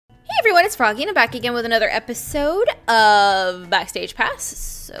everyone, it's Froggy, and I'm back again with another episode of Backstage Pass.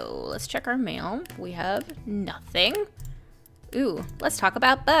 So let's check our mail. We have nothing. Ooh, let's talk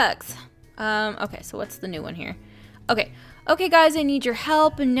about bugs. Okay, so what's the new one here? Okay guys, I need your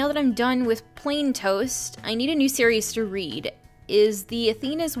help, and now that I'm done with Plain Toast, I need a new series to read. Is the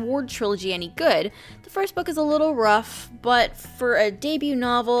Athena's Ward trilogy any good? The first book is a little rough, but for a debut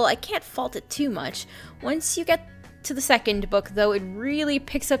novel, I can't fault it too much. Once you get to the second book, though, it really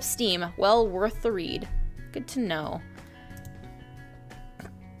picks up steam. Well worth the read. Good to know.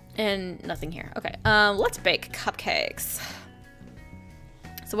 And nothing here. Okay, let's bake cupcakes.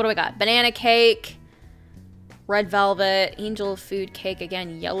 So what do I got? Banana cake, red velvet, angel food cake,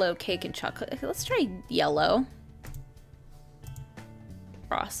 again, yellow cake and chocolate. Okay, let's try yellow.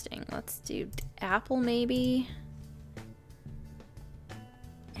 Frosting. Let's do apple maybe.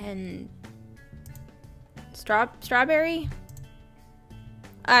 And strawberry?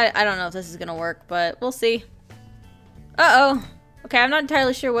 I don't know if this is gonna work, but we'll see. Uh-oh. Okay, I'm not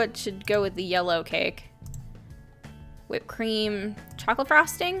entirely sure what should go with the yellow cake. Whipped cream, chocolate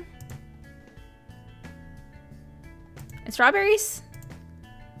frosting? And strawberries?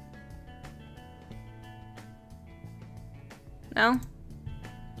 No?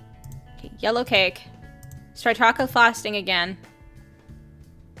 Okay, yellow cake. Let's try chocolate frosting again.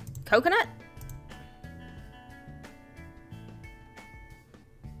 Coconut?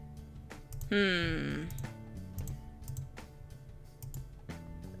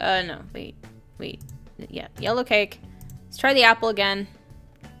 No, wait. Yeah, yellow cake. Let's try the apple again.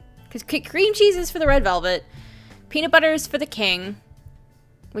 Because cream cheese is for the red velvet. Peanut butter is for the king,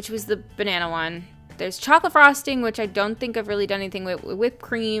 which was the banana one. There's chocolate frosting, which I don't think I've really done anything with. Whipped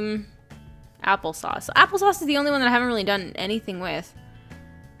cream, applesauce. So applesauce is the only one that I haven't really done anything with.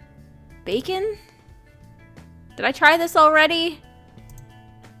 Bacon? Did I try this already?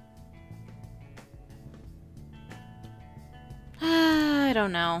 I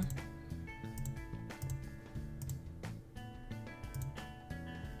don't know.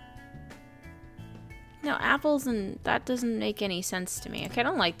 No, apples, and that doesn't make any sense to me. Okay, I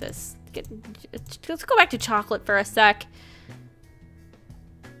don't like this. Let's go back to chocolate for a sec.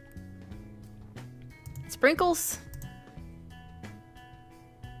 Sprinkles.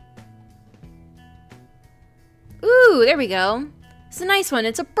 Ooh, there we go. It's a nice one.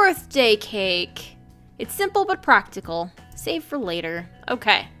 It's a birthday cake. It's simple but practical. Save for later.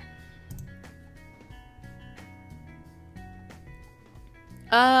 Okay.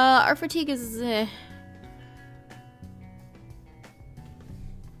 Our fatigue is...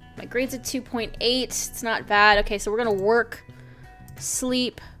 My grade's at 2.8. It's not bad. Okay, so we're gonna work,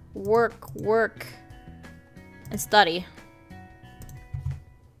 sleep, work, and study.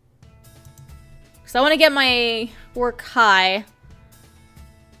 So I want to get my work high,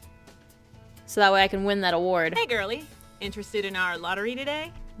 so that way I can win that award. Hey girlie, interested in our lottery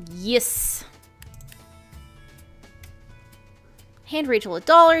today? Yes. Hand Rachel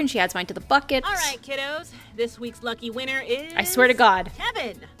 $1 and she adds mine to the bucket. All right, kiddos. This week's lucky winner is... I swear to God.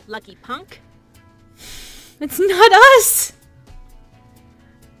 Kevin, lucky punk. It's not us.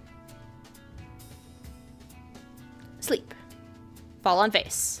 Sleep. Fall on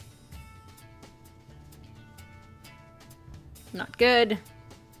face. Not good.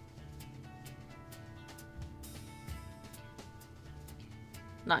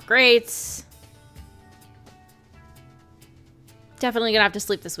 Not great. Definitely gonna have to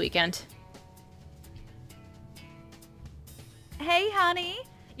sleep this weekend. Hey, honey.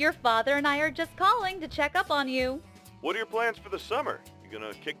 Your father and I are just calling to check up on you. What are your plans for the summer? You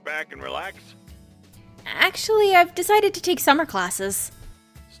gonna kick back and relax? Actually, I've decided to take summer classes.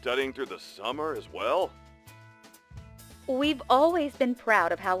 Studying through the summer as well? We've always been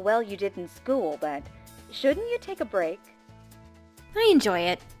proud of how well you did in school, but shouldn't you take a break? I enjoy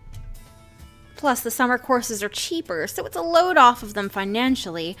it. Plus, the summer courses are cheaper, so it's a load off of them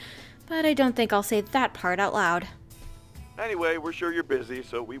financially. But I don't think I'll say that part out loud. Anyway, we're sure you're busy,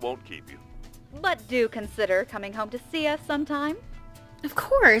 so we won't keep you. But do consider coming home to see us sometime. Of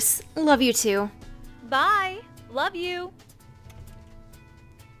course. Love you too. Bye. Love you.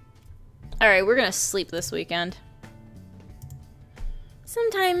 Alright, we're gonna sleep this weekend.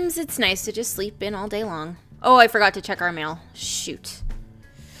 Sometimes it's nice to just sleep in all day long. Oh, I forgot to check our mail. Shoot.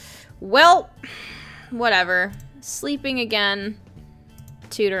 Well, whatever. Sleeping again.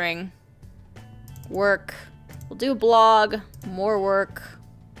 Tutoring. Work. We'll do a blog. More work.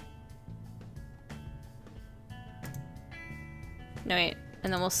 No, wait.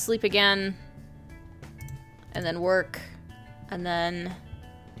 And then we'll sleep again. And then work. And then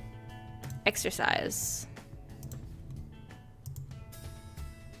exercise.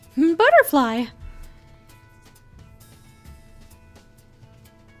 Butterfly.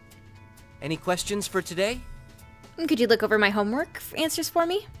 Any questions for today? Could you look over my homework answers for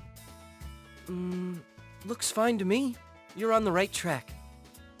me? Looks fine to me. You're on the right track.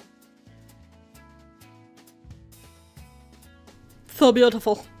 So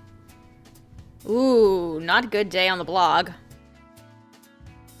beautiful. Ooh, not a good day on the blog.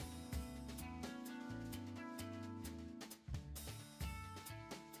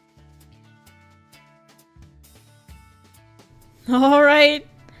 Alright.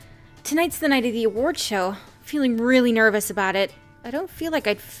 Tonight's the night of the award show. Feeling really nervous about it. I don't feel like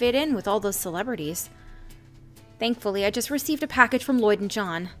I'd fit in with all those celebrities. Thankfully, I just received a package from Lloyd and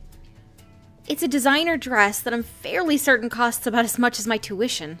John. It's a designer dress that I'm fairly certain costs about as much as my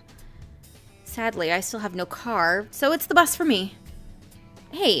tuition. Sadly, I still have no car, so it's the bus for me.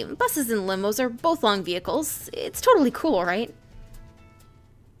 Hey, buses and limos are both long vehicles. It's totally cool, right?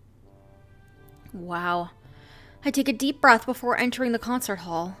 Wow. I take a deep breath before entering the concert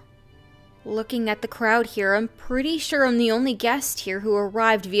hall. Looking at the crowd here, I'm pretty sure I'm the only guest here who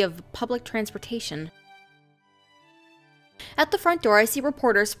arrived via public transportation. At the front door, I see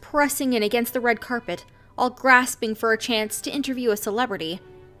reporters pressing in against the red carpet, all grasping for a chance to interview a celebrity.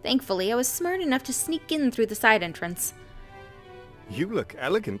 Thankfully, I was smart enough to sneak in through the side entrance. You look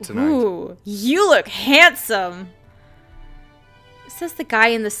elegant tonight. Ooh, you look handsome! Says the guy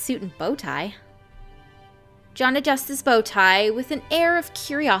in the suit and bow tie. John adjusts his bow tie with an air of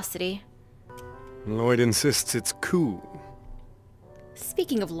curiosity. Lloyd insists it's cool.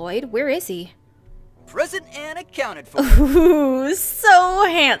 Speaking of Lloyd, where is he? Present and accounted for. Ooh, so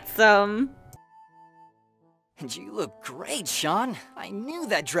handsome. And you look great, Sean. I knew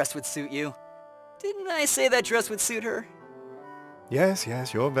that dress would suit you. Didn't I say that dress would suit her? Yes,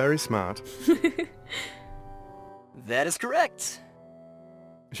 you're very smart. That is correct.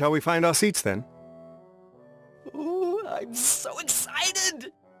 Shall we find our seats then? Ooh, I'm so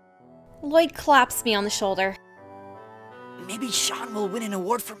excited! Lloyd claps me on the shoulder. Maybe Sean will win an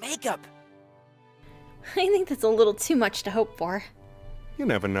award for makeup. I think that's a little too much to hope for. You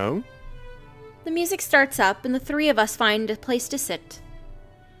never know. The music starts up and the three of us find a place to sit.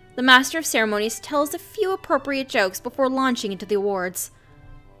 The Master of Ceremonies tells a few appropriate jokes before launching into the awards.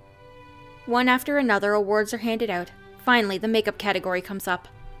 One after another, awards are handed out. Finally, the makeup category comes up.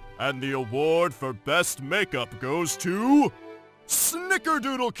 And the award for Best Makeup goes to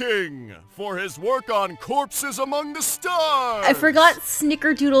Snickerdoodle King for his work on Corpses Among the Stars! I forgot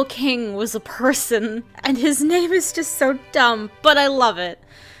Snickerdoodle King was a person, and his name is just so dumb, but I love it.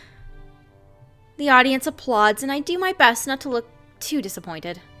 The audience applauds, and I do my best not to look too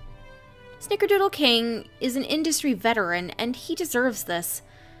disappointed. Snickerdoodle King is an industry veteran, and he deserves this.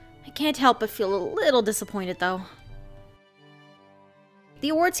 I can't help but feel a little disappointed, though. The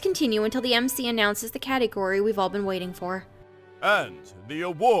awards continue until the MC announces the category we've all been waiting for. And the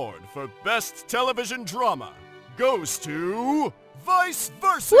award for Best Television Drama goes to Vice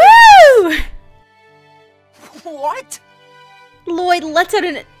Versa! Woo! What? Lloyd lets out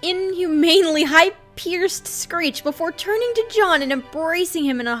an inhumanely high-pierced screech before turning to John and embracing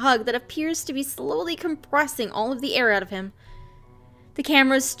him in a hug that appears to be slowly compressing all of the air out of him. The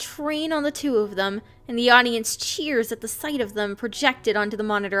cameras train on the two of them, and the audience cheers at the sight of them projected onto the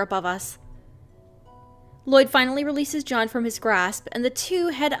monitor above us. Lloyd finally releases John from his grasp, and the two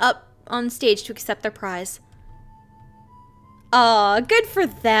head up on stage to accept their prize. Aw, good for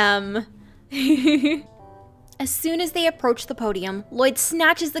them! As soon as they approach the podium, Lloyd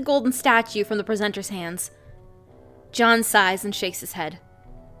snatches the golden statue from the presenter's hands. John sighs and shakes his head.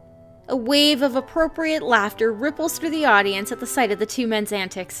 A wave of appropriate laughter ripples through the audience at the sight of the two men's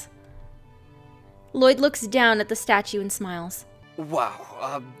Lloyd looks down at the statue and smiles.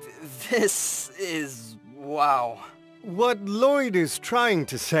 Wow, this is... wow. What Lloyd is trying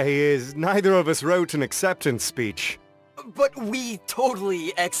to say is neither of us wrote an acceptance speech. But we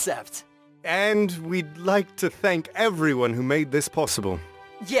totally accept. And we'd like to thank everyone who made this possible.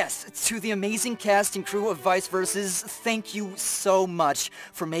 Yes, to the amazing cast and crew of Vice Versa's, thank you so much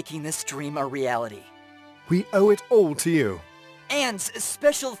for making this dream a reality. We owe it all to you. And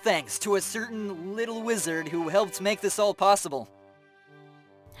special thanks to a certain little wizard who helped make this all possible.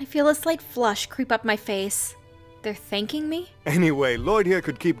 I feel a slight flush creep up my face. They're thanking me? Anyway, Lloyd here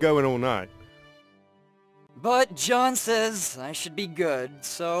could keep going all night. But John says I should be good,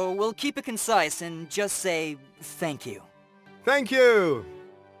 so we'll keep it concise and just say thank you. Thank you!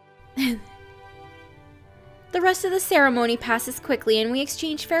 The rest of the ceremony passes quickly and we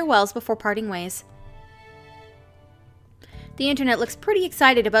exchange farewells before parting ways. The internet looks pretty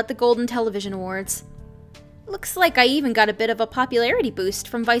excited about the Golden Television Awards. Looks like I even got a bit of a popularity boost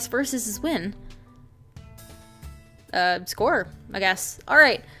from Vice Versa's win. Score, I guess.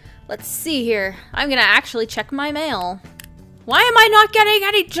 Alright, let's see here. I'm gonna actually check my mail. Why am I not getting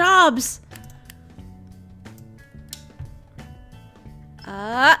any jobs?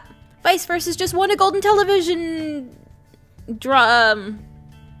 Vice Versa's just won a golden television...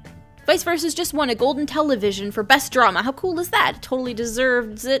 Vice Versa's just won a golden television for best drama. How cool is that? It totally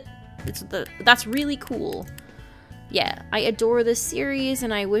deserves it. That's really cool. Yeah, I adore this series,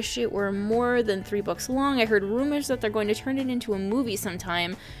 and I wish it were more than 3 books long. I heard rumors that they're going to turn it into a movie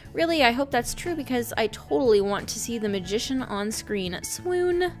sometime. Really, I hope that's true because I totally want to see the magician on screen.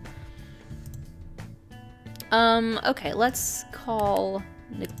 Swoon. Okay, let's call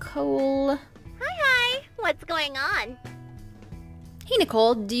Nicole. Hi, what's going on? Hey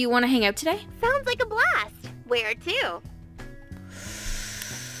Nicole, do you want to hang out today? Sounds like a blast. Where to?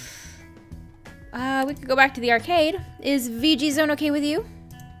 We could go back to the arcade. Is VG Zone okay with you?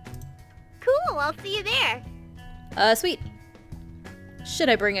 Cool, I'll see you there. Sweet. Should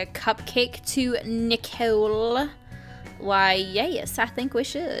I bring a cupcake to Nicole? Why, yes, I think we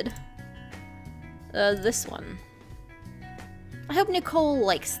should. This one. I hope Nicole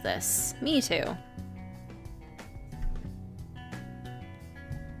likes this. Me too.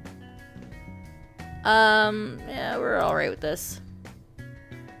 Yeah, we're alright with this.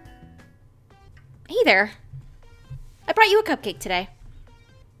 Hey there. I brought you a cupcake today.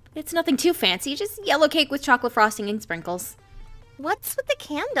 It's nothing too fancy, just yellow cake with chocolate frosting and sprinkles. What's with the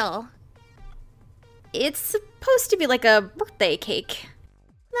candle? It's supposed to be like a birthday cake.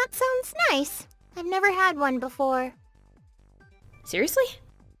 That sounds nice. I've never had one before. Seriously?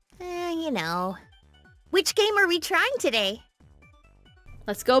 You know. Which game are we trying today?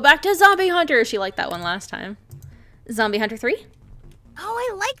 Let's go back to Zombie Hunter. She liked that one last time. Zombie Hunter 3? Oh,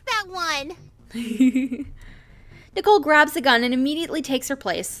 I like that one! Nicole grabs the gun and immediately takes her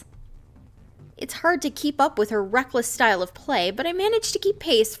place. It's hard to keep up with her reckless style of play, but I managed to keep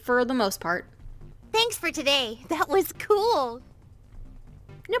pace for the most part. Thanks for today. That was cool.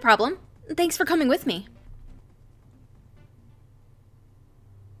 No problem. Thanks for coming with me.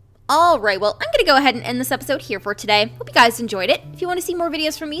 Alright, well, I'm going to go ahead and end this episode here for today. Hope you guys enjoyed it. If you want to see more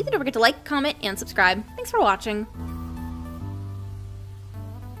videos from me, then don't forget to like, comment, and subscribe. Thanks for watching.